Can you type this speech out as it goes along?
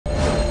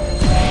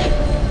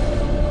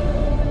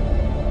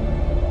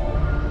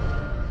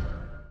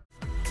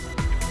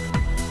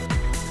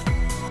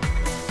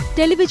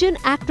Television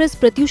actress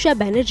Pratyusha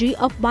Banerjee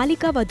of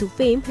Balika Vadhu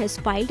fame has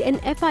filed an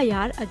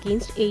FIR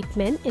against 8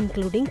 men,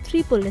 including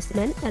 3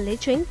 policemen,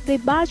 alleging they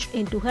barged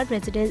into her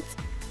residence.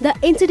 The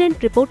incident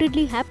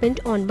reportedly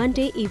happened on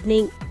Monday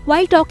evening.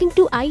 While talking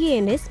to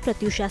IANS,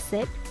 Pratyusha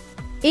said,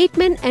 "8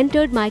 men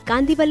entered my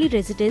Kandivali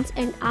residence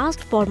and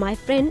asked for my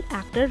friend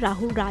actor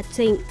Rahul Raj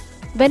Singh.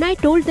 When I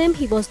told them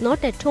he was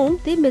not at home,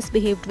 they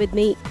misbehaved with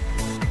me.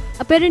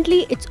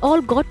 Apparently, it's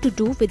all got to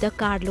do with a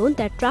car loan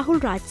that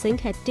Rahul Raj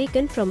Singh had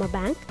taken from a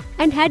bank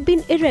and had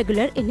been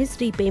irregular in his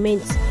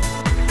repayments."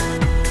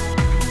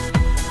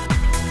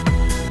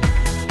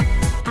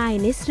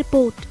 IANS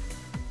report.